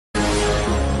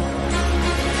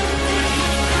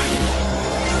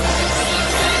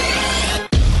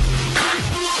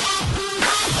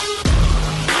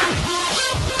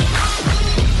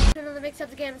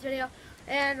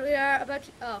And we are about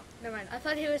to, oh, never mind. I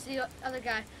thought he was the other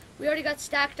guy. We already got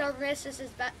stacked on this. This is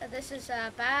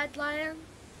Badlion.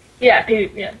 Yeah,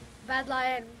 yeah.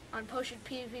 Badlion on Potion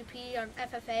PvP, on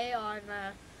FFA, on,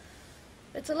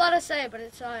 it's a lot to say, but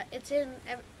it's in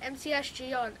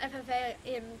MCSG, on FFA,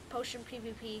 in Potion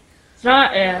PvP. It's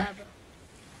not, yeah.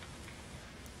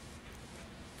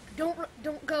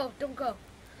 Don't go.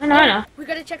 I know. We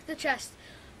gotta check the chest.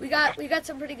 We got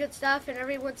some pretty good stuff, and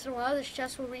every once in a while this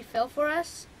chest will refill for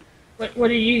us. What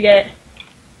did you get?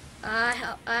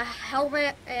 A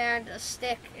helmet and a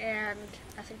stick, and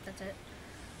I think that's it.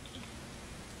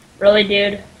 Really,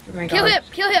 dude? Oh my God.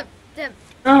 Kill him! Damn.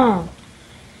 Oh.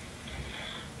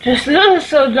 This is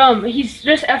so dumb. He's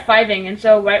just F5ing, and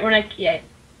so right when I see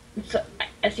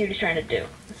what he's trying to do.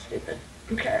 That's stupid.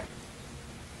 Okay.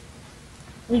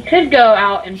 We could go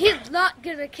out and... He's not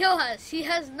gonna kill us. He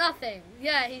has nothing.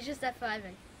 Yeah, he's just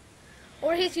F5ing.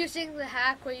 Or he's using the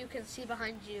hack where you can see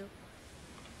behind you.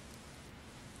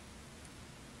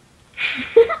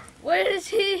 What is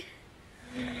he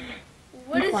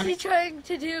trying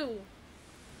to do?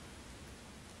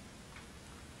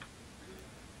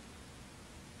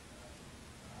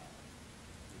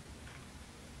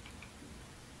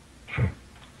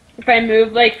 If I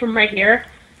move, like, from right here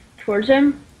towards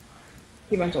him,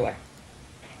 he runs away.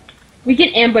 We can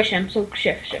ambush him, so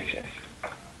shift.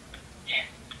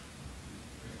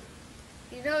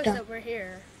 He knows that we're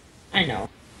here. I know.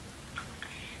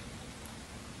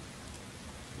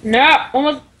 No!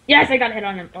 Almost. Yes, I got a hit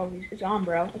on him. Oh, it's on,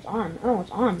 bro. It's on. Oh,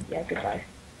 it's on. Yeah, goodbye.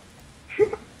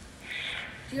 Do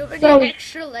you have any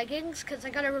extra leggings? Because I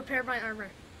gotta repair my armor.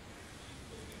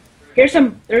 Here's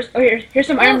some. Here's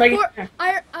some iron leggings.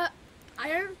 Iron?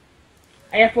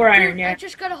 I have 4 iron. Dude, Yeah. I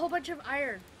just got a whole bunch of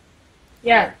iron.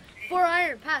 Yeah. 4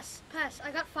 iron. Pass.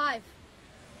 I got 5.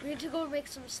 We need to go make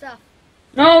some stuff.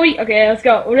 No, okay, let's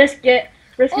go. Risk it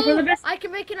for the best. I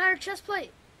can make an iron chest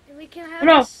plate. And we can have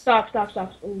No, stop.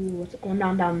 Ooh, what's going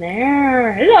down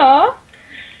there? Hello?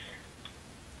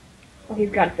 Oh, he's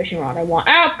got a fishing rod. I want.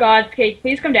 Oh, God. Okay,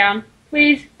 please come down.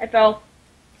 Please. I fell.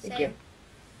 Thank you.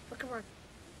 Oh, come on.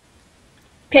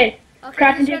 Okay.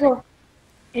 Crafting table.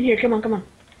 In here. Come on.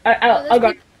 I'll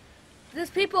go. There's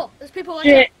people.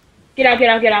 Shit. Get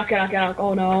out.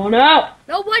 Oh, no.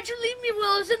 No, why'd you leave me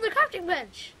while I was in the crafting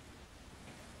bench?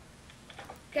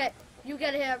 Okay, you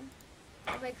get him.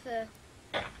 I'll make the...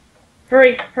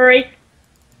 Hurry.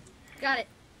 Got it.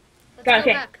 Let's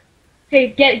go back. Okay,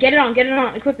 get it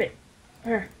on. Equip it.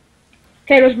 Here.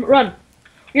 Okay, let's run.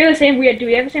 You're the same. Do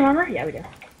we have the same armor? Yeah, we do.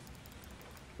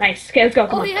 Nice. Okay, let's go.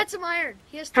 Come on. He had some iron.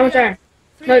 He has 3 How much iron?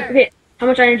 3 iron. Okay. How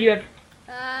much iron do you have?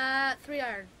 3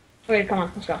 iron. Okay, come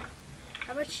on. Let's go.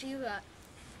 How much do you got?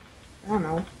 I don't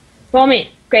know. Follow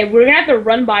me. Okay, we're gonna have to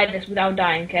run by this without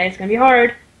dying. Okay, it's gonna be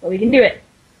hard, but we can do it.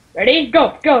 Ready?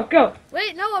 Go.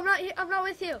 Wait, no, I'm not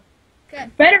with you. Okay.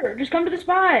 Better. Just come to the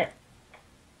spot.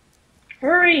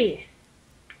 Hurry.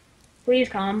 Please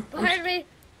come. Behind me.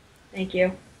 Thank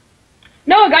you.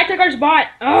 No, a guy took our spot.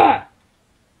 Ugh.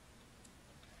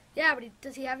 Yeah, but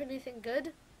does he have anything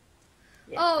good?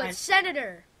 Yeah, oh, fine. It's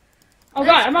Senator. Oh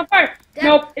God, I'm on fire.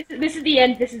 Nope. This is the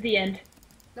end.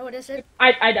 No, it isn't.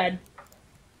 I died.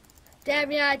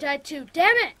 Damn, yeah, I died too.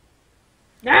 Damn it.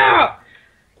 No.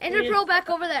 Ender Pearl back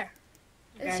over there.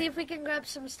 Okay. And see if we can grab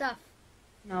some stuff.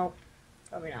 No,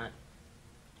 probably not.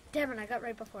 Damn it, I got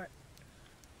right before it.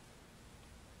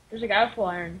 There's a guy with full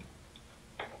iron.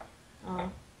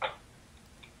 Oh.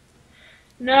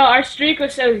 No, our streak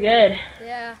was so good.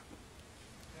 Yeah.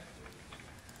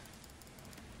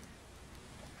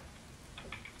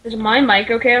 Is my mic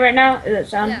okay right now? Does it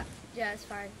sound? Yeah, it's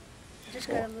fine. Just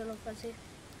got a little fuzzy.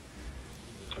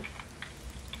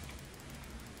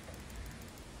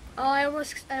 Oh, I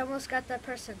almost got that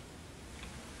person.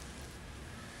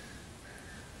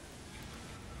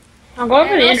 I'm going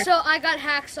for the end. Also, I got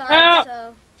hacks on it,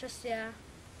 so just yeah.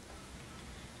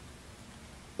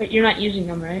 But you're not using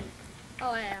them, right?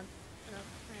 Oh, I am. No,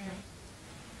 I am.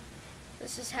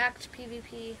 This is hacked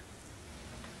PvP.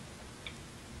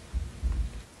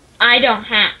 I don't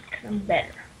hack. I'm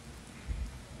better.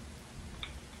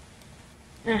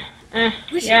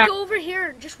 We should go over here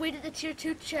and just wait at the tier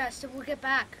 2 chest, and we'll get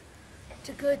back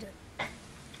to good.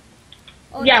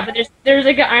 Oh, yeah, no. but there's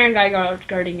like an iron guy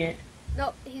guarding it.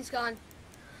 No, he's gone.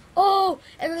 Oh,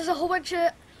 and there's a whole bunch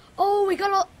of... Oh,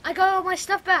 I got all my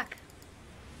stuff back.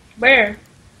 Where?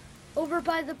 Over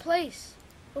by the place.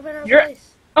 Over at our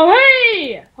place. Oh,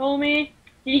 hey! Homie.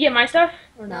 Did you get my stuff?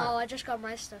 Or not? No, I just got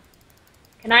my stuff.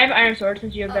 Can I have iron sword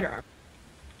since you have better armor?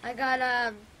 I got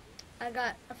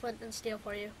a flint and steel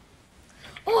for you.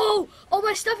 Oh,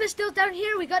 my stuff is still down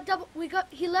here.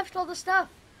 He left all the stuff.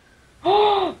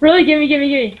 Oh, really? Give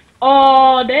me.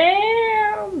 Oh,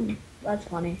 damn. That's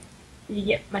funny. Did you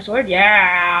get my sword?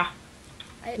 Yeah.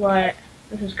 What?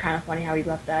 This is kind of funny how he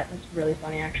left that. That's really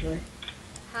funny, actually.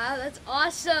 Huh? That's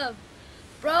awesome.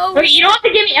 Bro. Wait, you don't have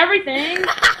to give me everything.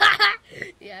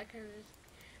 Yeah, cause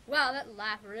wow, that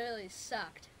laugh really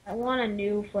sucked. I want a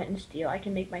new flint and steel. I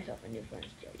can make myself a new flint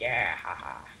and steel. Yeah,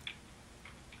 haha.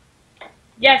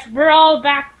 Yes, we're all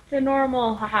back to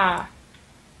normal. Haha.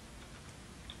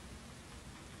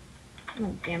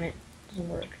 Oh, damn it. Doesn't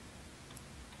work.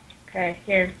 Okay,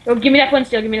 here. Oh, give me that flint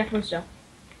steel. Give me that flint steel.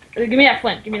 Give me that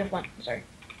flint. Give me the flint. Sorry.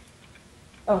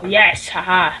 Oh, yes.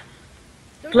 Haha.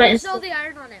 Don't Flint use all the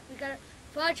iron on it. We got it.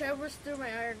 Fudge, I almost threw my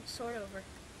iron sword over.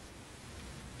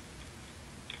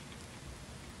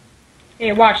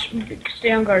 Hey, watch.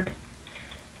 Stay on guard.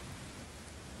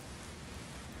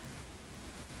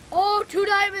 Oh, 2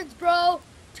 diamonds, bro.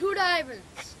 2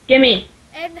 diamonds. Gimme.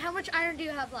 And how much iron do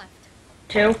you have left?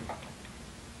 2.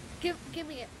 Give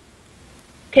me it.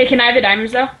 Okay, can I have the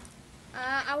diamonds, though?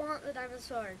 I want the diamond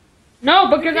sword. No,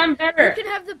 because I'm better. You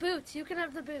can have the boots. You can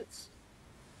have the boots.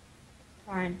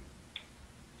 Fine.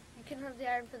 You can have the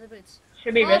iron for the boots.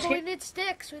 Should be But risky. we need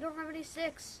sticks. We don't have any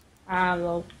sticks.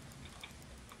 Well.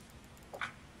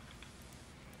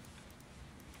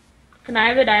 Can I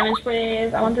have the diamonds,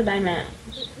 please? I want the diamonds.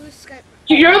 Who's Skype?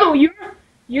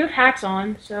 You have hacks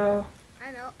on, so.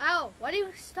 I know. Ow! Why do you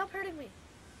stop hurting me?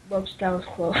 Whoops, that was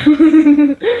close.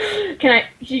 Can I?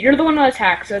 You're the one who has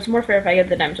hacks, so it's more fair if I get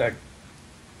the diamond sword.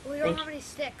 We don't have any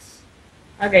sticks.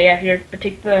 Okay, yeah, here, but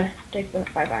take the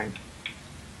 5 iron.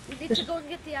 We need to go and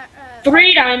get the.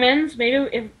 3 diamonds, maybe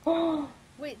if. Oh.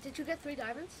 Wait, did you get 3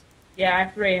 diamonds? Yeah, I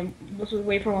have 3. Let's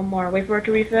wait for one more. Wait for it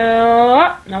to refill.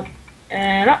 Up, nope.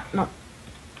 And up, nope.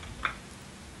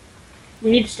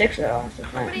 We need sticks though. That's the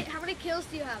plan. How many kills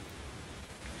do you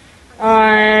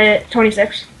have?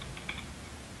 26.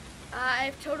 I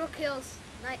have total kills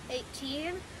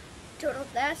 18, total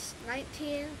deaths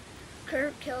 19,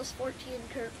 current kills 14,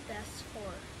 current deaths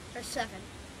 4 or 7.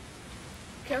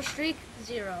 Kill streak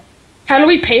 0. How do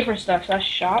we pay for stuff? So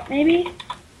shop maybe?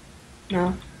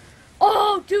 No.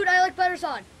 Oh, dude, I like Butter's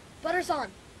on. Butter's on.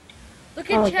 Look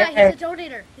in chat. Yeah. He's a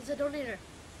donator. He's a donator.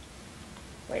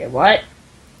 Wait, what?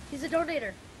 He's a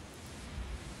donator.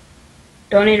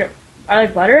 Donator. I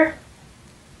like butter?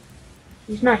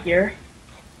 He's not here.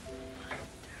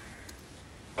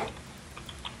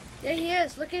 Yeah, he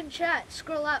is. Look in chat.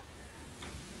 Scroll up.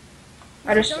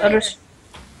 I just.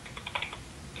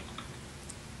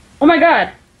 Oh my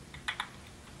god.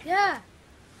 Yeah.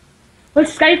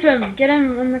 Let's Skype him. Get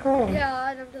him on the call. Yeah, I'll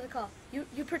add him to the call. You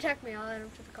protect me. I'll add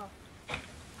him to the call.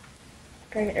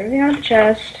 Okay, get everything out of the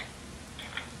chest.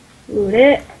 Loot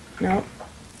it. Nope.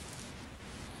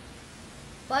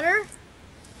 Butter?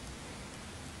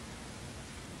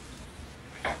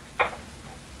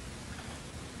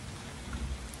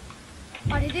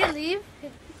 Oh, did he leave?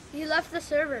 He left the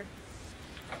server.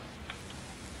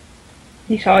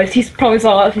 He probably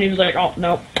saw us and he was like, oh,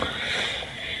 no.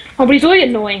 Oh, but he's really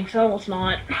annoying, so it's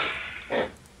not.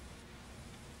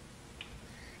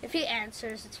 If he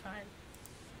answers, it's fine.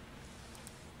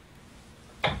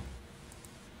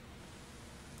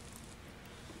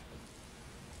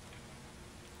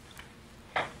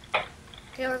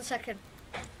 Okay, 1 second.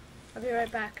 I'll be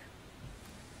right back.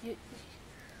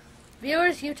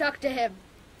 Viewers, you talk to him.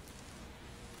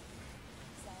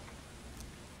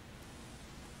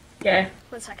 Yeah.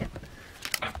 1 second.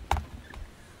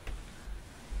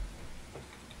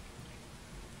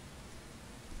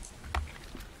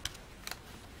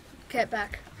 Get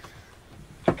back.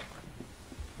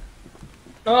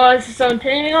 Oh, this is so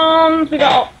intense.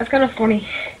 That's kind of funny.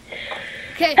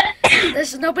 Okay,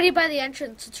 there's nobody by the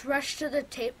entrance. Let's rush to the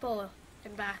table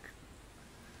and back.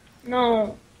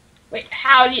 No. Wait,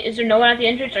 is there no one at the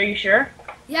entrance? Are you sure?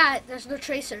 Yeah, there's no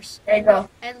tracers. There you go.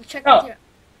 And check Oh. with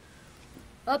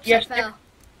your... Oops, Yes, I fell.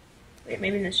 Wait,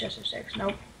 maybe this just a 6.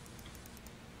 Nope.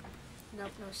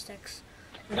 Nope, no sticks.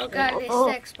 We don't got any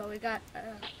sticks, but we got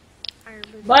iron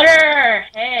boots. Butter!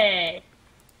 Hey!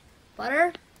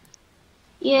 Butter?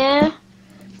 Yeah.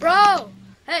 Bro!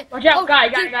 Hey! Watch out, oh, guy.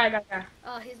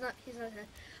 Oh, he's not dead.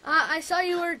 I saw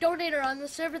you were a donator on the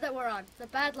server that we're on. The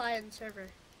Badlion server.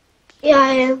 Yeah,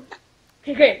 I am.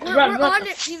 Okay, We're run. on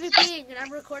it PvPing and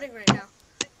I'm recording right now.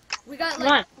 We got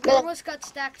we almost got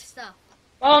stacked stuff.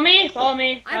 Follow me.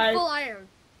 I'm full iron.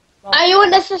 Are you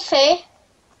an FFA?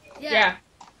 Yeah.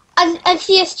 And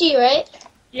CSG, right?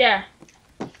 Yeah.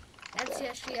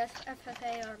 NCSG,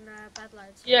 FFA on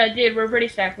Badlions. Yeah, dude, we're pretty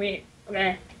stacked. Okay.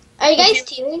 Are you guys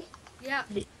teaming? Yeah.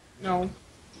 No.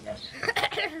 Yes.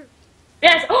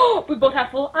 Yes! Oh! We both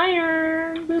have full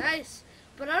iron! Boop. Nice.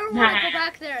 But I don't want to go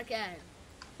back there again.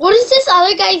 What is this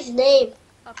other guy's name?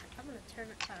 Okay, I'm gonna turn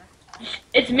it to.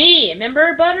 It's me.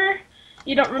 Remember, Butter?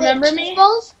 You don't remember Wait, me? cheese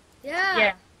balls? Yeah.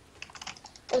 Yeah.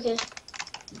 Okay.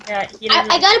 Yeah.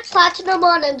 I got a platinum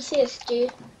on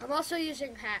MCSG. I'm also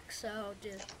using hacks, so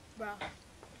dude, bro.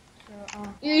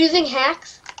 You're using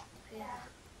hacks? Yeah.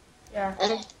 Yeah.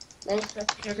 Nice.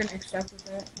 You're gonna accept with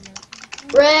it.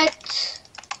 Yeah. Wrecked.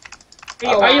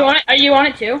 Are you on it? Are you on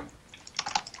it too?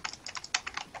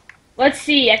 Let's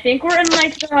see. I think we're in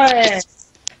like the.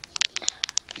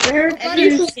 Where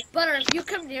Butter, if you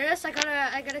come near us, I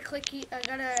gotta click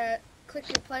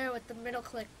your player with the middle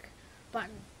click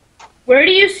button. Where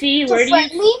do you see? Where do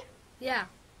you? Me? Yeah.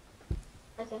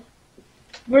 Okay.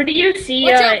 Where do you see?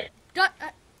 Watch out!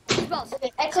 Balls.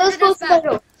 Okay. I close both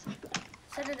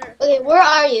Senator. Okay, where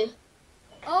are you?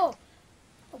 Oh,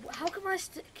 how come I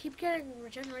keep getting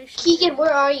regeneration? Keegan,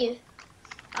 where are you?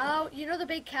 Oh, you know the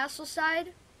big castle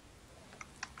side?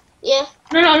 Yeah.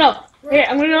 No. Here,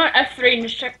 I'm gonna go on F3 and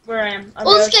just check where I am.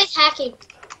 Oh, this guy's hacking,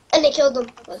 and they killed him.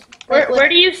 Where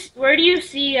do you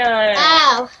see?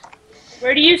 Ow.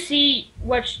 Where do you see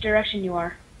which direction you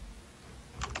are?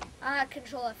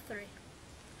 Control F3.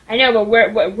 I know,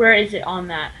 but where is it on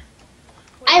that?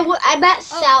 I'm at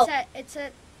south. It's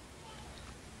at.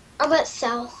 I'm at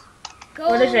south. Go.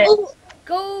 What is it? Oh,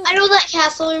 Go. I know that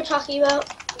castle you're talking about.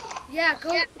 Yeah,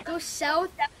 go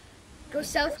south. Go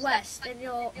southwest, and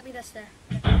you'll meet us there.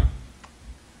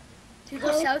 So you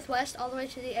go southwest all the way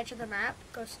to the edge of the map.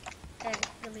 And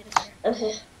you'll meet us there.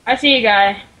 Okay. I see a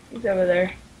guy. He's over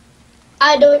there.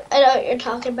 I know what you're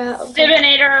talking about. Okay.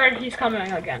 Senator, he's coming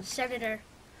again. Senator.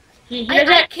 He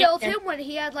I killed him when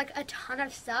he had like a ton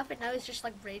of stuff, and now he's just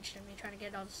like raged at me trying to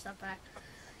get all the stuff back.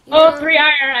 You know, 3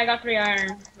 iron. I got 3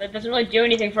 iron. That doesn't really do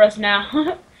anything for us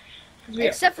now.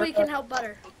 Except we can help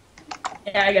Butter.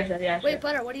 Yeah, I guess that. Yeah. Wait, Sure.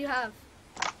 Butter, what do you have?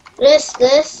 This.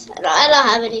 I don't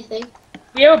have anything.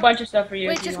 We have a bunch of stuff for you.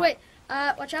 Wait, just wait.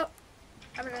 Watch out.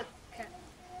 I'm gonna. Okay.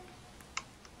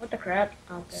 What the crap?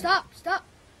 Oh, okay. Stop.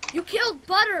 You killed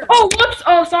Butter. Oh, whoops!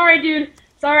 Oh, sorry, dude.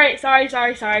 Sorry.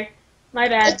 My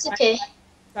bad. It's okay.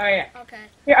 Sorry. Okay.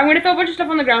 Here, I'm gonna throw a bunch of stuff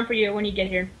on the ground for you when you get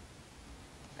here.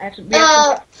 I have some.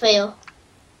 Fail.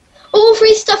 Oh,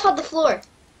 free stuff on the floor.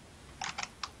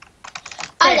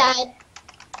 I died.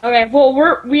 Okay,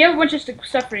 well we have a bunch of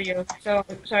stuff for you. So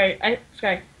sorry,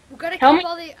 Sky. We gotta Tell keep me-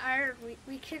 all the iron.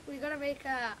 We gotta make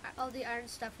all the iron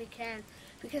stuff we can,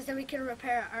 because then we can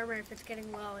repair our armor if it's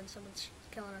getting low and someone's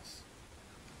killing us.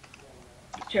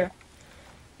 Sure.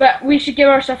 But we should give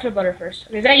our stuff to Butter first.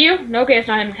 Is that you? No, okay, it's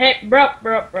not him. Hey, bro.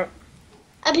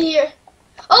 I'm here.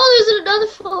 Oh, there's another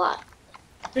fly.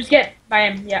 Just get by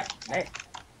him. Yeah. Right.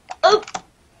 Oh.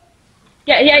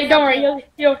 Yeah. Don't worry.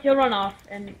 He'll run off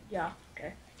and yeah.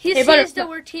 Okay. He Hey, sees Butter, that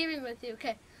we're teaming with you.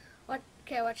 Okay.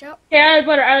 Okay, watch out. Hey, I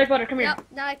like Butter. Come here. Yep,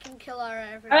 now I can kill our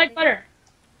everybody. I like Butter.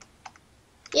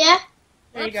 Yeah.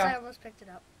 There you Oops, go. I almost picked it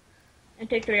up. And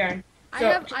take 3 iron. I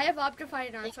have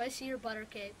Optifine on, so I see your Butter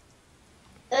cape.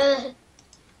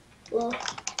 Well.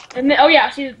 And then, oh yeah,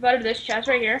 see Butter, this chest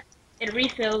right here. It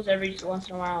refills every once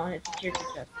in a while, and it's a tier 2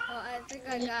 chest. Oh, I think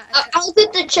I got. I'll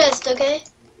get the chest, okay?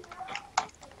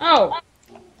 Oh.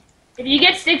 If you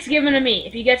get sticks, give them to me.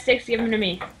 Give them to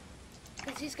me.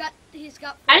 Cause he's got.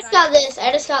 I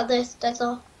just got this. That's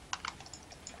all.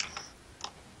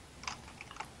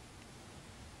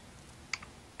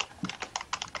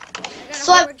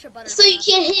 So you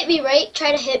can't hit me, right?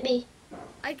 Try to hit me.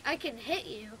 I can hit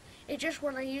you. It just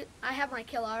when I have my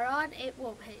kill aura on, it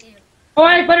won't hit you. Oh,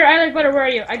 I like Butter. Where are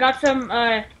you? I got some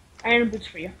iron boots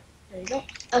for you. There you go.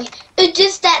 Okay. It's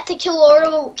just that the kill aura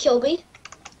won't kill me.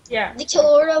 Yeah. The kill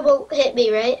aura won't hit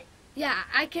me, right? Yeah,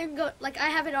 I can go. Like I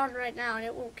have it on right now, and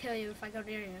it won't kill you if I go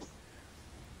near you.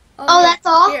 Oh, that's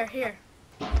all? Here.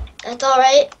 That's all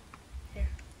right. Here.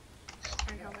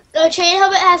 Iron helmet. No, chain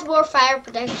helmet has more fire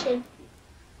protection.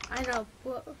 I know,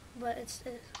 but it's.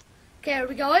 Okay, are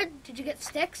we going? Did you get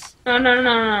sticks? No.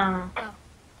 Man,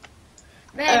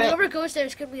 Alright. whoever goes there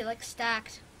is gonna be like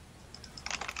stacked.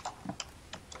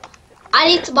 I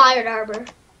need some iron armor.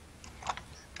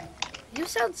 You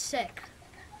sound sick.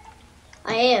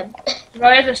 I am.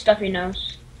 Probably has a stuffy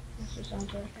nose. That's what it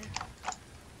sounds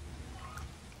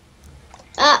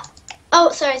like.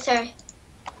 Oh, sorry.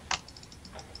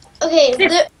 Okay,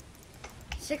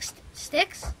 Six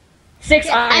sticks? 6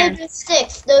 I iron. have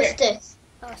 6. No Here. sticks.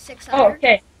 Oh, 6 Oh, iron.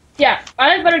 okay. Yeah,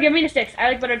 I like Butter. Give me the sticks.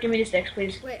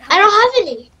 Please. Wait, I don't have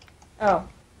any. Oh.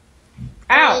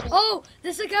 Ow. Oh,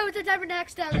 there's a guy with the diamond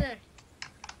axe down there.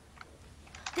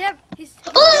 Damn, he's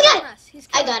Oh, this killing guy! us. He's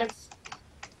I killing got him. us.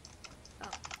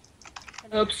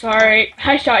 Oh. Oops, sorry.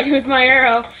 I shot you with my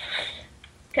arrow.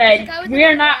 Okay, The guy with we the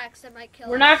are not. pickaxe that might kill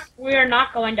We're us. not. We are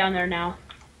not going down there now.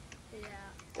 Yeah.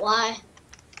 Why?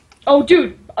 Oh,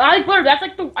 dude, I like butter. That's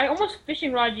like the. I almost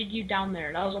fishing rodded you down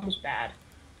there. That was almost bad.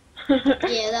 Yeah,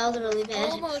 that was really bad.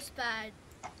 Almost bad.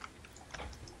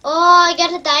 Oh, I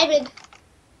got a diamond.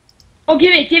 Oh,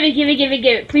 give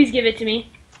it. Please give it to me.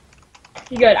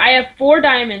 Be good. I have 4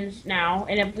 diamonds now,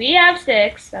 and if we have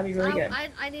 6, that'd be really good.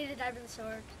 I need a diamond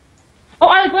sword. Oh,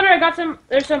 I like butter. I got some.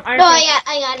 There's some iron. No,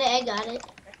 I got it.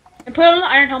 And put on the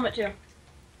iron helmet too.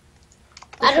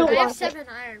 I don't I have want 7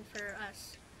 iron for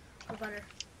us. For butter.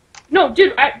 No,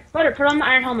 dude, butter. Put on the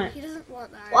iron helmet. He doesn't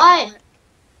want the iron. Why? Helmet.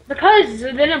 Because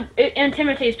then it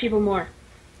intimidates people more.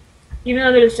 Even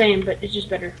though they're the same, but it's just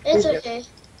better. It's Please do. okay.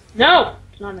 No,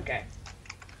 it's not okay.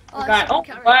 Oh, God. someone Oh,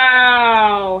 countered.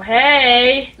 wow.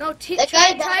 Hey. No, That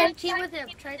try guy- and team with him.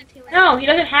 Try to team with him. No, he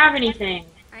doesn't have anything.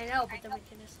 I know, but then we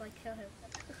can just like kill him.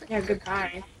 Yeah, good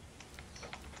guy.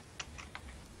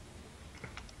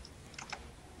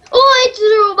 Oh, I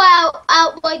threw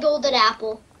out my golden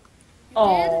apple. You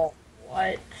Oh,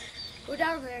 what? did? Go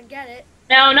down there and get it.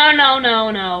 No.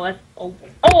 That's,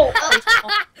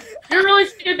 oh. You're really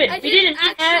stupid. I We didn't mean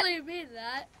that. actually mean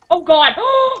that. Oh, God.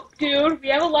 Oh, dude, we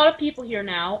have a lot of people here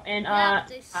now, and Yeah, but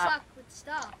they suck with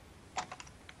stuff.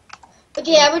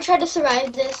 Okay, I'm gonna try to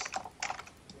survive this.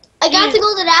 I got the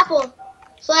golden apple,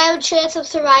 so I have a chance of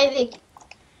surviving.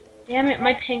 damn it,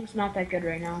 my ping's not that good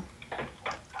right now.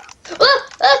 Ah,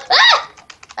 ah,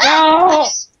 ah!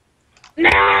 No!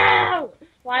 No!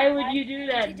 Why would you do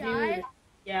that, Did you die? dude?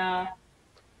 Yeah.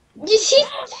 You see?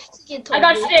 I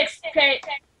got 6. Okay.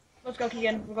 Let's go,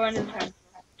 Keegan. We're going to the time.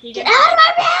 Keegan. Get out of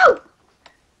my room!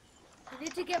 You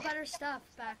need to get better stuff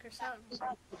back or something.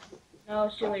 No,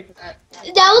 it's too late for that. That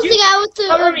was the guy with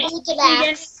Cover the me. golden Keegan.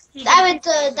 axe. I went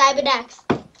to diamond axe.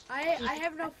 I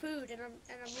have no food and I'm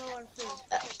low on food.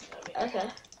 Okay.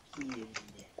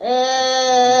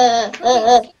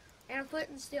 And I'm flint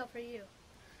and steel for you.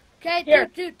 Okay, Here.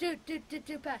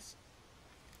 do pass.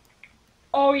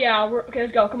 Oh, yeah. Okay,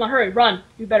 let's go. Come on, hurry. Run.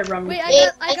 You better run. Wait,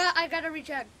 Wait, I gotta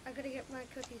reject. I gotta get my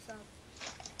cookies on.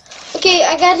 Okay,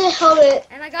 I got a helmet.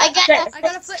 And I got got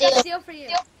a flint and steel for you.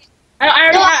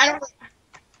 I don't.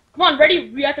 Come on, ready?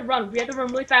 We have to run. We have to run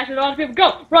really fast. There's a lot of people.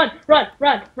 Go!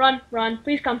 Run!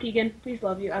 Please come, Keegan. Please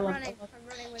love you. I I'm love running. you. I'm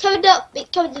running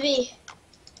with Come to me.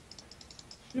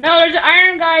 No, there's an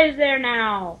iron guys there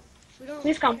now. We don't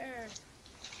Please come. care.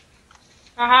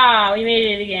 Haha, we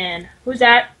made it again. Who's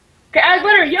that? Okay,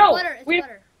 butter, It's yo! butter, it's We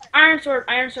butter. iron sword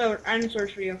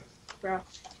for you, bro.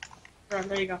 Bro,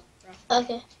 there you go, bro.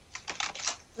 Okay.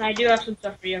 And I do have some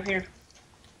stuff for you here.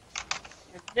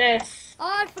 Like this. Oh,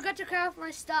 I forgot to craft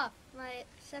my stuff. My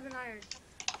 7 iron.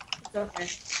 It's okay.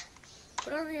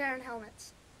 Put on the iron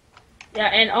helmets. Yeah,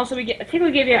 and also I think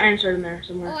we gave you an iron sword in there Oh,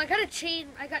 somewhere. I got chain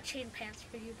pants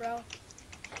for you, bro.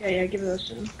 Yeah, give those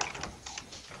to him.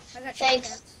 I got chain Thanks.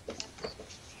 pants.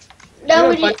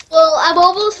 No, Yeah, well, I'm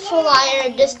almost full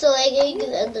iron, just the leggings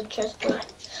and the chest plate.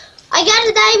 I got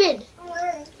a diamond!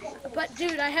 But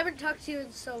dude, I haven't talked to you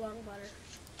in so long, butter.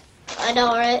 I know,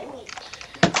 right?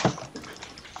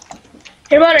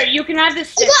 Here, butter, you can have this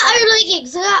I stick. got iron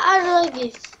leggings! I got iron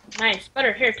leggings! Nice.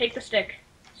 Butter, here, take the stick.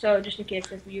 So, just in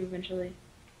case if you eventually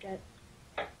get...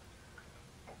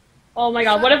 Oh my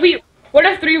god, what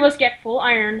if 3 of us get full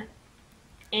iron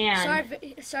and...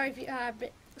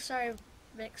 Sorry,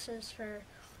 Vixers, for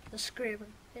the scream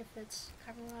if it's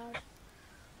kind of loud.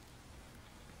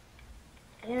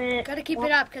 Damn it. Gotta keep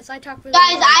it up because I talk really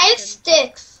Guys, loud I have and-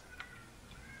 sticks.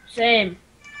 Same.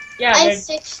 Yeah, I have there's-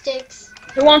 6 sticks.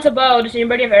 who wants a bow? Does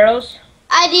anybody have arrows?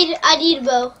 I need a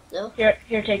bow. No. Here,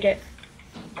 take it.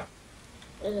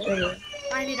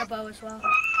 I need a bow as well.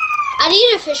 I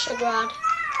need a fishing rod.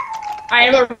 I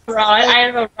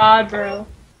have a rod, bro.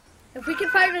 If we can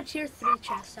find a tier 3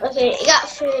 chest, that would Okay, I got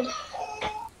food.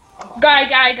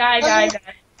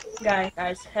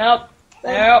 Guys, help.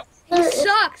 He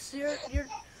sucks. You're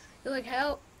like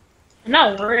help. I'm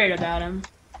not worried about him.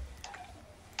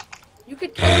 You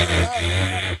could kill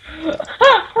him.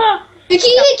 You can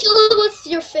even kill them with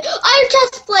your fish. Iron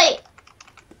chest plate!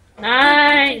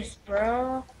 Nice,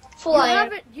 bro. Full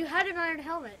iron. You had an iron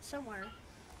helmet somewhere.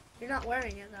 You're not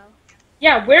wearing it though.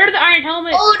 Yeah, where did the iron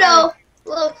helmet? Oh no!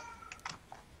 Look.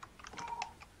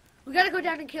 We gotta go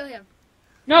down and kill him.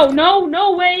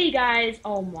 No way, guys.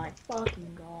 Oh my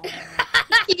fucking god.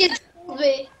 He just killed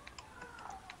me.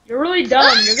 You're really dumb.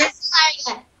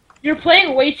 Iron. You're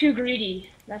playing way too greedy.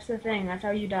 That's the thing. That's how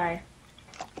you die.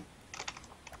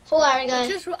 Full iron, guys.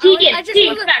 Keegan, I just Keegan,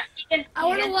 wanna, come back. Keegan, I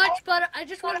wanna Keegan. watch butter. I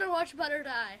just wanna watch butter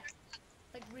die,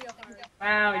 like real hard.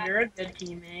 Wow, you're a good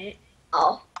teammate.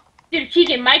 Oh. Dude,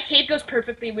 Keegan, my cape goes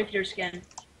perfectly with your skin.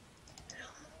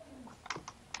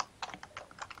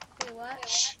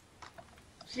 what?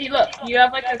 See, look, you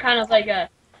have like a kind of like a.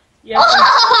 You have some,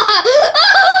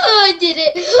 I did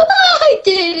it! I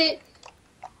did it!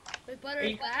 Wait, Butter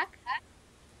is back?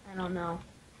 I don't know.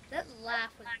 That laugh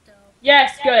was dope.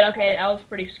 Yes, good. Okay, I was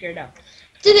pretty scared out.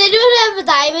 Did anyone have a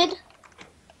diamond?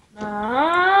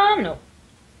 No.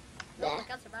 No, I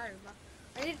got some iron.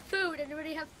 I need food.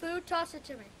 Anybody have food? Toss it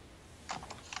to me.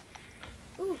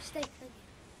 Ooh, steak. Thank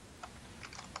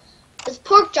you. It's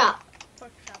pork chop.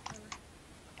 Pork chop.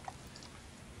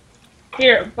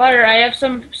 Here, Butter, I have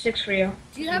some sticks for you.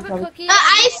 Do you have a cookie?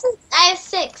 I have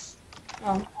 6.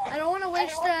 Oh. I don't want to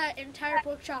waste the entire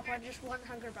pork chop on just one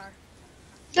hunger bar.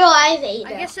 No, I have 8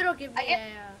 I now. guess it'll give me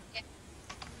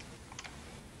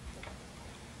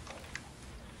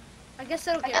I guess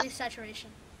it'll give me saturation.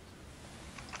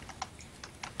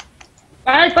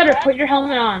 Alright, Butter, put your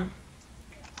helmet on.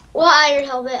 What iron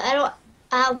helmet? I don't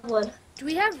have one. Do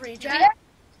we have regen?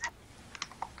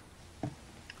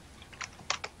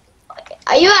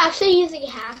 Are you actually using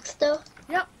hacks though?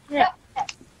 Yep. Yeah.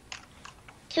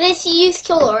 Can I see you use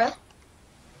kill Laura?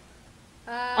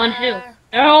 On who?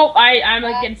 No, I'm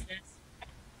against this.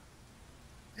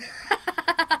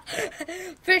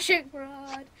 Fishing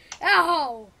rod.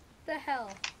 Ow! The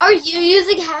hell? Are you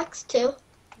using hacks too?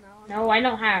 No, I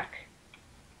don't hack.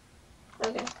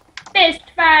 Okay. Fist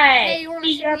fight! Hey, you want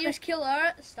to see me use kill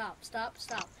Laura? Stop.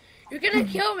 You're gonna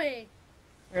kill me!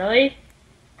 Really?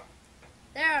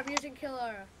 There, I'm using kill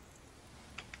Laura.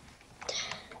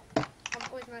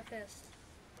 With my fist.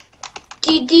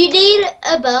 Do you need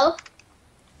a bow?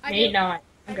 Me? No, I'm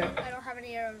I good. don't have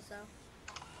any arrows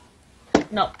though.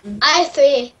 No. I have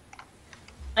 3.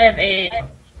 I have 8.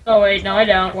 Oh wait, no I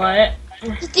don't. What?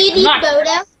 Do you need a bow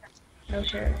now? No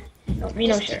sure. No, me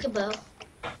no Just sure. take a bow.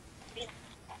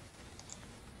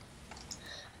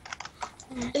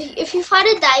 If you find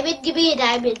a diamond, give me a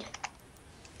diamond.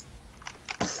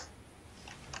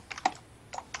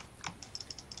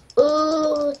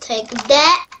 Ooh, take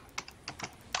that.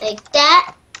 Take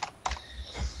that.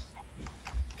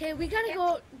 Okay, we gotta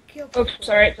go kill people. Oops,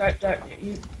 sorry.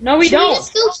 No, we Should don't. we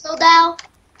just go chill now?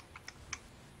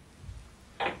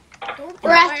 Don't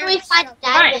Or after we find a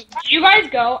Fine, diamond? you guys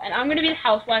go, and I'm gonna be the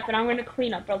housewife, and I'm gonna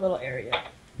clean up our little area.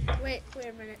 Wait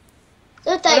a minute.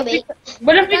 No diamond.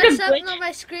 What if I we got could something glitch? on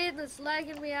my screen that's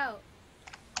lagging me out.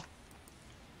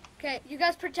 Okay, you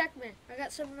guys protect me. I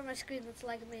got something on my screen that's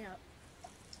lagging me out.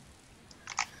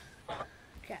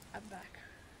 Okay, I'm back.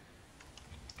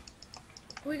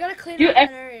 We gotta clean Do up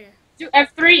that area. Do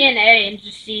F3 and A and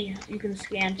just see if you can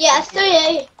scan. Yeah,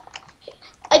 3A.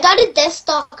 I got a Death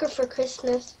Stalker for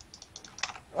Christmas.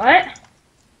 What?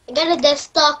 I got a Death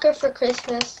Stalker for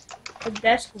Christmas. A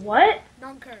desk what?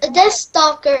 Nunker. A Death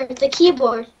Stalker, the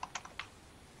keyboard.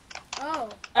 Oh.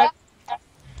 I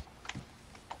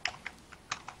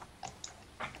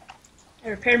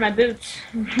repaired my boots.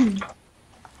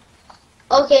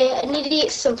 Okay, I need to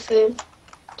eat some food.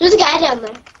 There's a guy down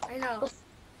there. I know.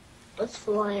 What's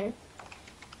flyer?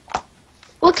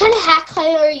 What kind of hack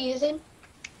clay are you using?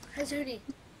 Hazuni.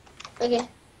 Okay.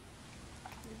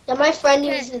 Yeah, my friend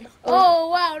Okay. uses. Oh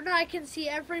wow, now I can see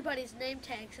everybody's name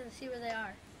tags and see where they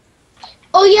are.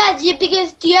 Oh yeah,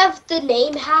 because do you have the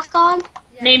name hack on?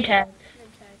 Yeah, Name tag.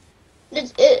 Name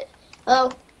tag.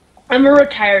 Oh, I'm a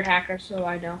retired hacker, so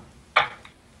I know.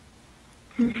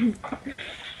 you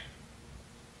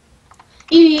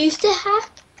used to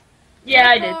hack? Yeah,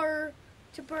 I did.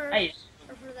 Tipper I used.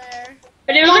 over there.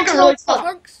 But it was like a really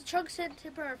tough. Chunks and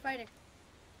Tipper are fighting.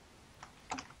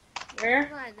 Where?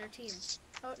 Never mind, they're teams.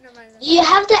 Oh, never mind. You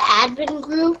have the admin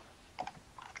group.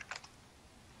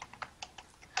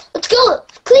 Let's go.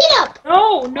 Clean up.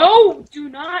 No, do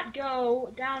not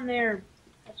go down there.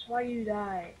 That's why you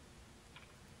die.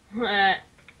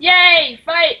 Yay,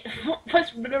 fight!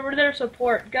 What's their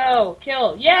support? Go,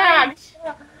 kill, yeah! Right.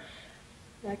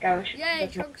 That guy was. Yay,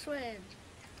 Chunks win.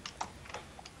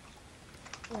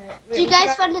 Do you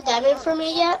guys find a diamond for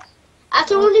me yet?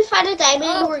 After when we find a diamond,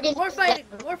 Oh, we're gonna.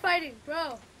 we're fighting,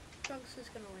 bro. Chunks is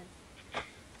gonna win.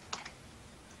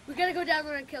 We gotta go down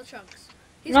there and kill Chunks.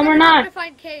 He's No, we're coming not. up to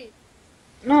find Kate.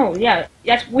 No, yeah,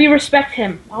 yes, we respect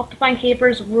him. Optifine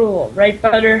Capers rule, right,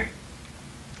 Butter?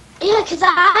 Yeah, cause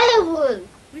I have one.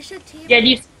 We should team. Yeah,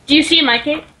 do you see my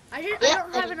cape? I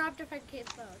don't have an Optifine Cape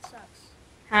though. It sucks.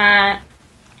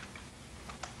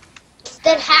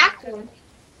 Then hack one.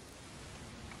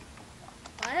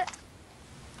 What?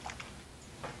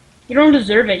 You don't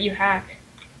deserve it, you hack.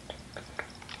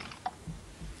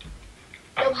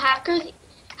 No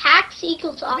hacks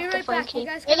equals I'll be right Optifine back. You Cape.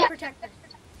 guys gotta protect me.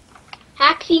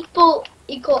 Hacks equal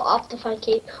Optifine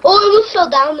Cape. Oh, I almost fell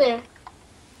down there.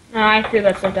 No, I feel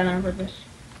that's like done on purpose.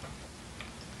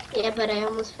 Yeah, but I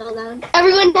almost fell down.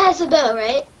 Everyone has a bow,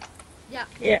 right? Yeah.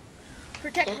 Yeah.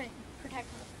 Protect Yeah. me. Protect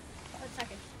me. 1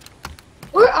 second.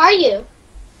 Where are you?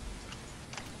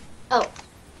 Oh,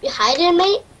 you hiding,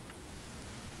 mate?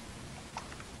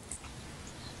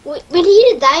 We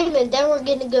need a diamond, then we're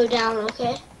gonna go down,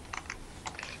 okay?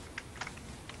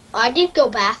 Oh, I did go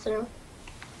bathroom.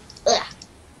 Ugh.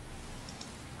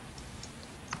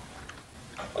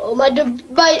 Oh my,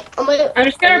 oh my. I'm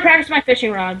just gonna practice my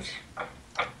fishing rods.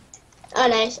 Oh,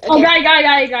 nice. Okay. Oh,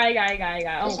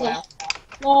 guy. Oh, This wow. guy.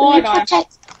 Oh, Let I me got him.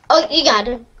 protect. Oh, you got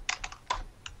him.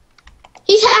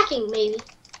 He's hacking, maybe.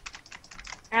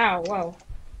 Ow, whoa.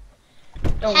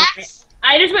 Don't worry. Hacks?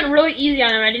 I just went really easy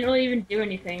on him. I didn't really even do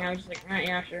anything. I was just like, right,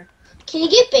 yeah, sure. Can you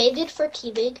get baited for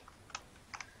T-Big?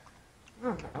 I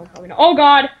don't know, probably not. Oh,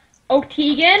 God. Oh,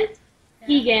 Keegan? Yeah.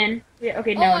 Keegan. Yeah,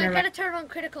 okay, no, I never gotta mind. turn on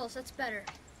criticals. That's better.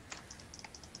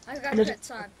 I got It doesn't-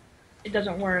 crits on. It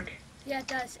doesn't work. Yeah, it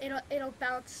does. It'll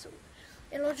bounce.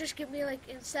 It'll just give me like,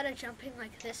 instead of jumping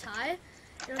like this high,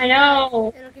 I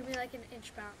know. It'll give me like an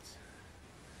inch bounce.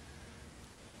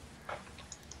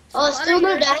 Oh, So, still no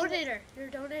you're a diamond. donator. You're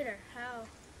a donator. How?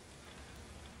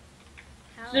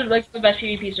 This is like the best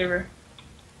PvP server.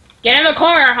 Get in the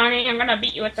corner, honey. I'm gonna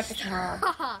beat you with the fishing rod.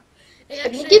 It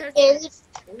Can you actually get hurts.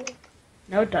 baited?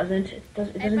 No, it doesn't. It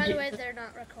doesn't. It And doesn't by the do- way, they're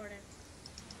not recording.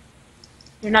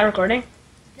 You're not recording?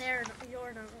 You're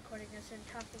not recording us and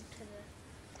talking to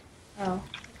the. Oh.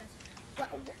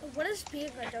 What does being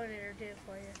a donator do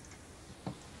for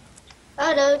you?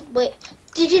 Oh no, wait.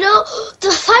 Did you know?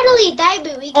 The finally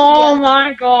diamond we can Oh get.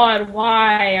 my God!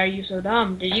 Why are you so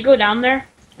dumb? Did you go down there?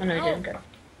 Oh no, you No. didn't go.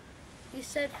 You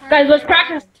said. Guys, let's finally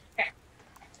practice. diamond.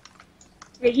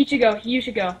 Okay, he should go. You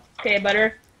should go. Okay,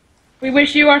 Butter. We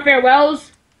wish you our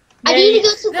farewells. I need to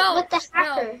go to No, with the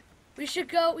hacker. We should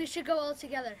go all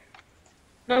together.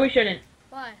 No, we shouldn't.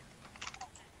 Why?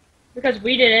 Because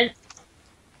we didn't.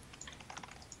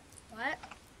 What?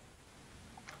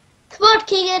 Come on,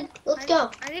 Keegan. Let's go.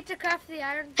 I need to craft the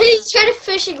iron. He's trying to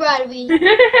fishing rod me.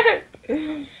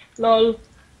 Lol.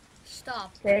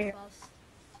 Stop. Okay. Boss.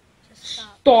 Just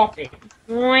stop. Stop it.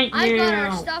 Right I got our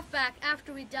now. stuff back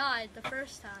after we died the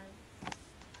first time.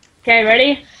 Okay,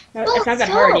 ready? No, Let's it's not that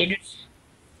go. hard. You just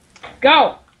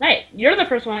go. Hey, you're the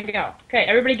first one to go. Okay,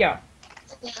 everybody go.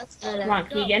 Yeah, let's go Come now. on, Go,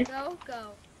 Keegan.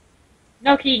 go.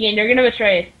 No, Keegan, you're gonna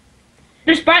betray.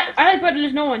 I like, but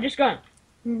there's no one. Just go.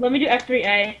 Let me do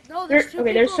F3A. No, there's two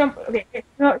Okay, there's people. some. Okay,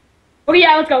 no. Okay,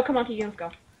 yeah, let's go. Come on, Keegan, let's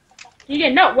go.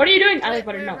 Keegan, no. What are you doing? I Wait, like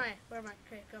butter. where No. am I? Where am I?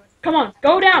 Okay, go. Come on,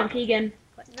 go down, Keegan.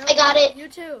 No, I got it. You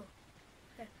too.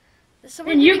 Okay. Does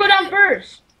someone Then you need go to down do-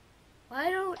 first. Why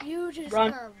don't you just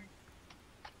Run.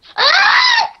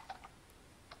 Ah!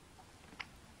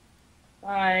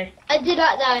 Bye. I did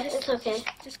not die. It's okay.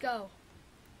 Just go.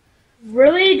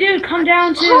 Really, dude? Come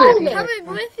down too. Oh, I'm no. coming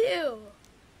with you.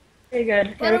 Okay, good.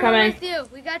 Okay, Butter, we're we're coming. with you.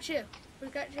 We got you. We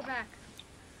got your back.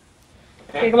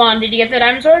 Okay, come on. Did you get the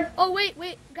diamond sword? Oh wait,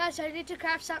 guys! I need to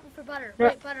craft something for Butter. No.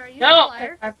 Wait, Butter, are you No. full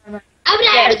iron? I'm gonna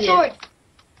Yeah, have I a did. sword.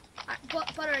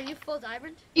 Butter, are you full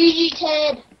diamond? GG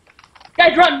Ted.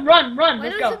 Guys, run. Why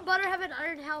Let's doesn't go. Butter have an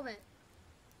iron helmet?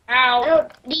 I Ow.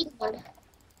 don't need one.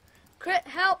 Crit,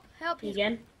 help! He's-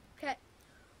 Keegan. Okay,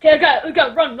 Okay, let's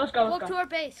go. Run. Let's go. go Let's up to go. our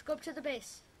base. Go up to the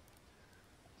base.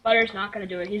 Butter's not gonna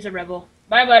do it. He's a rebel.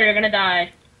 Bye, Butter. You're gonna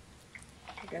die.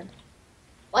 Okay, good.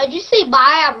 Why'd you say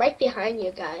bye? I'm right behind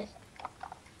you guys.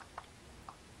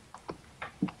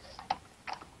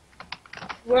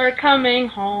 We're coming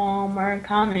home. We're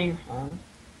coming home.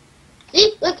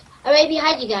 See? Look, I'm right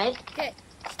behind you guys. Okay,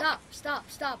 stop.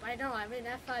 I know, I'm in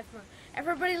F5 mode.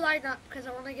 Everybody line up because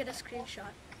I want to get a screenshot.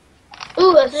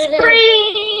 Ooh, that's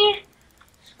it.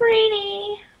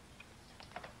 Screeny.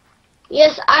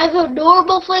 Yes, I have a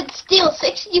normal flint steel,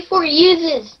 64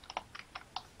 uses.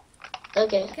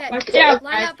 Okay. Okay, Watch out,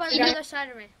 line up on guys. the other side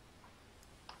of me.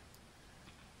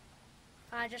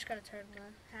 I just gotta turn the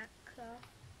hat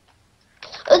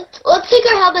off. Let's take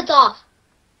our helmets off.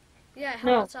 Yeah,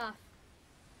 helmets off.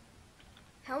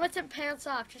 Helmets and pants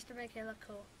off just to make it look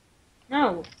cool.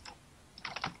 No.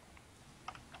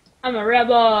 I'm a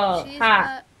rebel. Cheese,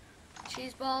 Ha.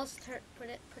 cheese balls,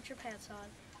 put your pants on.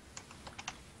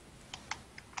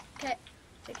 Okay,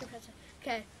 take your pants on.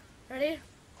 Okay, ready?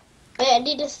 Wait, I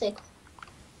need a stick.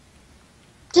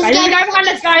 Guys, there's a guy guy's behind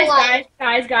us,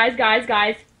 alive.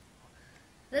 guys.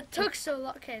 That took so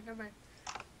long. Okay, never mind.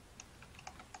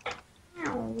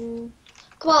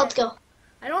 Come on, let's go.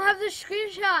 I don't have the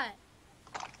screenshot.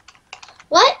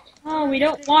 What? Oh, we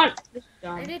don't want this I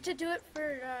dumb. need to do it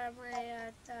for my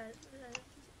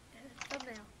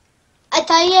thumbnail. I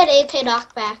thought you had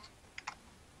anti-knockback.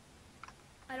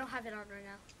 I don't have it on right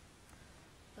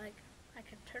now.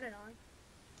 can turn it on.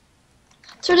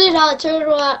 Turn it on, turn it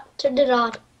on, turn it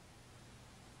on.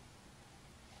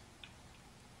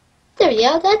 There we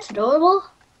go, that's normal.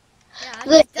 Yeah,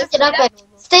 Look, that's pick it up. definitely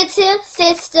normal. Stand still,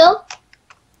 stand still.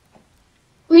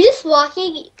 Were you just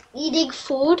walking, eating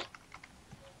food?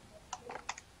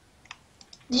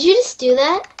 Did you just do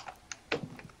that?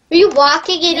 Were you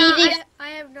walking and Yeah, eating? I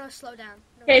have no slowdown.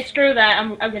 No Okay, slowdown. screw that.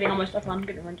 I'm getting all my stuff on. I'm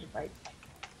gonna run to the fight.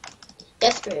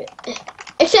 Desperate.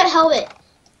 Except helmet.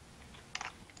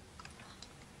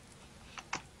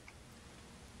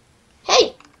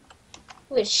 Hey! I'm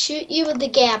gonna shoot you with the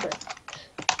gabber.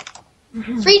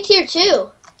 Free tier 2.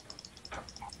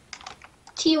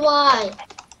 TY.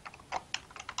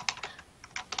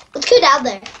 Let's go down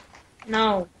there.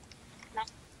 No.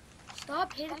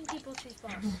 Stop hitting people, cheese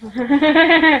balls.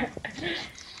 Yeah,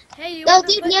 Hey, you No, want a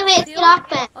dude, foot you and have a steel?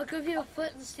 knockback. I'll give you a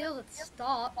foot and steel to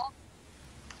stop.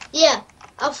 Yeah,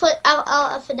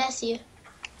 I'll finesse you.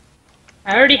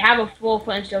 I already have a full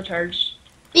flint and steel charge.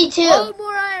 Me too. Oh,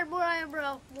 more iron,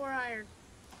 bro. More iron.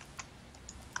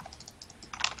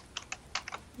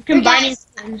 Combining guys,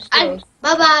 flint and I'm steels.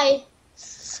 bye bye,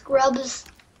 scrubs.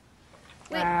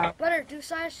 Wait, Wow. butter, do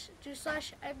slash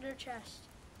ender chest.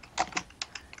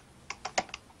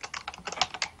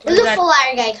 There's a full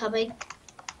iron guy coming.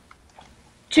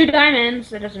 2 diamonds.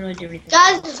 That doesn't really do anything.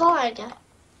 Guys, there's a full iron guy.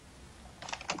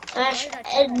 Slash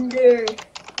ender.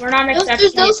 We're not There's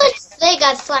accepting no you. such thing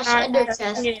as slash Not ender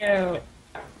accepting chest. you.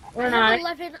 We're I not. have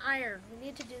 11 iron. We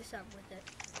need to do something with it.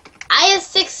 I have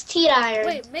 16 iron.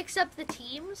 Wait, mix up the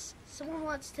teams? Someone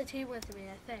wants to team with me,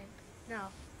 I think. No.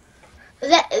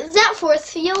 Is that force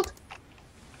field?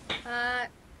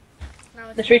 No,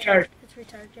 It's recharge. It's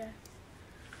recharge, yeah.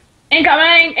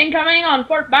 Incoming on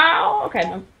Fort Bow. Okay,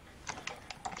 no.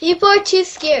 People are too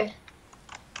scared.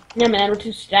 Yeah, man, we're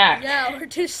too stacked. Yeah, we're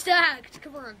too stacked.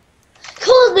 Come on.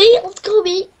 Come on, mate. Let's go,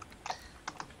 mate.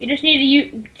 You just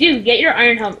need to dude, get your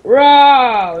iron helmet.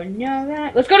 Bro, know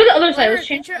that. Let's go to the other side. Butter, Let's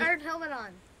change. get your iron helmet on.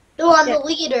 No, I'm Yeah. the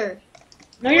leader.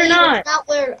 No, you're Leaders not. not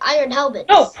wear iron helmets.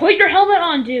 No, put your helmet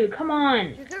on, dude. Come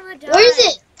on. You're gonna die. Where is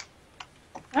it?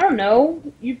 I don't know.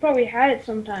 You probably had it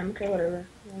sometime. Okay, whatever.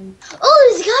 Oh,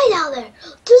 there's a guy down there.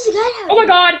 There's a guy down there. Oh my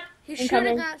god. He's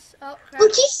Incoming. shooting us. Oh, crap.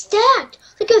 Look, he's stacked.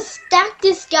 Look how stacked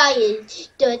this guy is.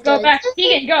 Go back.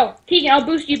 Keegan, go. Keegan, I'll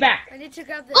boost you back. I need to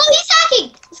grab this. Oh, he's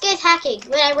hacking. This guy's hacking.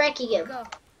 When I'm wrecking him. Go.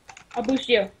 I'll boost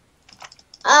you.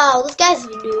 Oh, this guy's a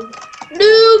noob.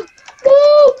 Noob.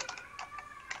 Noob.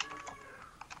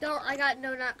 No, I got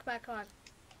no knockback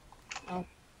on.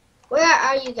 Where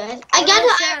are you guys? I To got the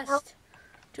an iron helmet. chest.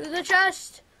 To the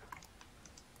chest.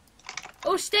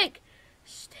 Oh, steak.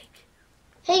 Steak.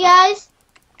 Hey, guys.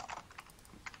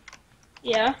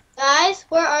 Yeah. Guys,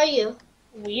 where are you?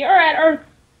 We are at our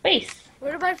base.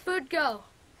 Where did my food go?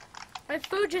 My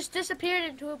food just disappeared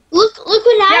into a... Look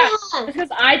what Yeah. I It's have. because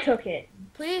I took it.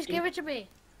 Please give it to me.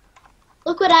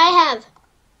 Look what I have.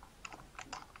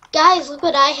 Guys, look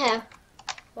what I have.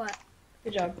 What?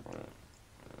 Good job.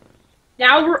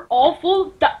 Now we're all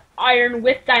full iron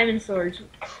with diamond swords.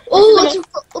 Oh,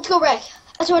 let's go wreck.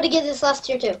 I just want to get this last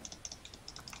tier 2.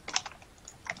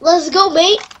 Let's go,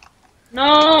 mate.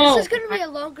 No. This is going to be a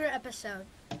longer episode.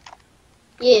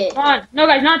 Yeah. Come on. No,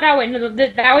 guys, not that way. No,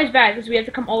 that way's bad because we have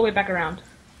to come all the way back around.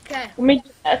 Okay. We'll make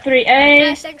 3A.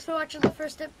 Guys, thanks for watching the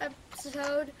first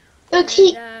episode.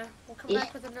 Okay. And, we'll come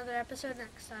back with another episode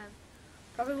next time.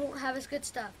 Probably won't have as good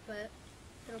stuff, but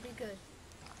it'll be good.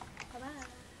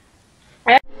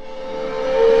 Bye-bye.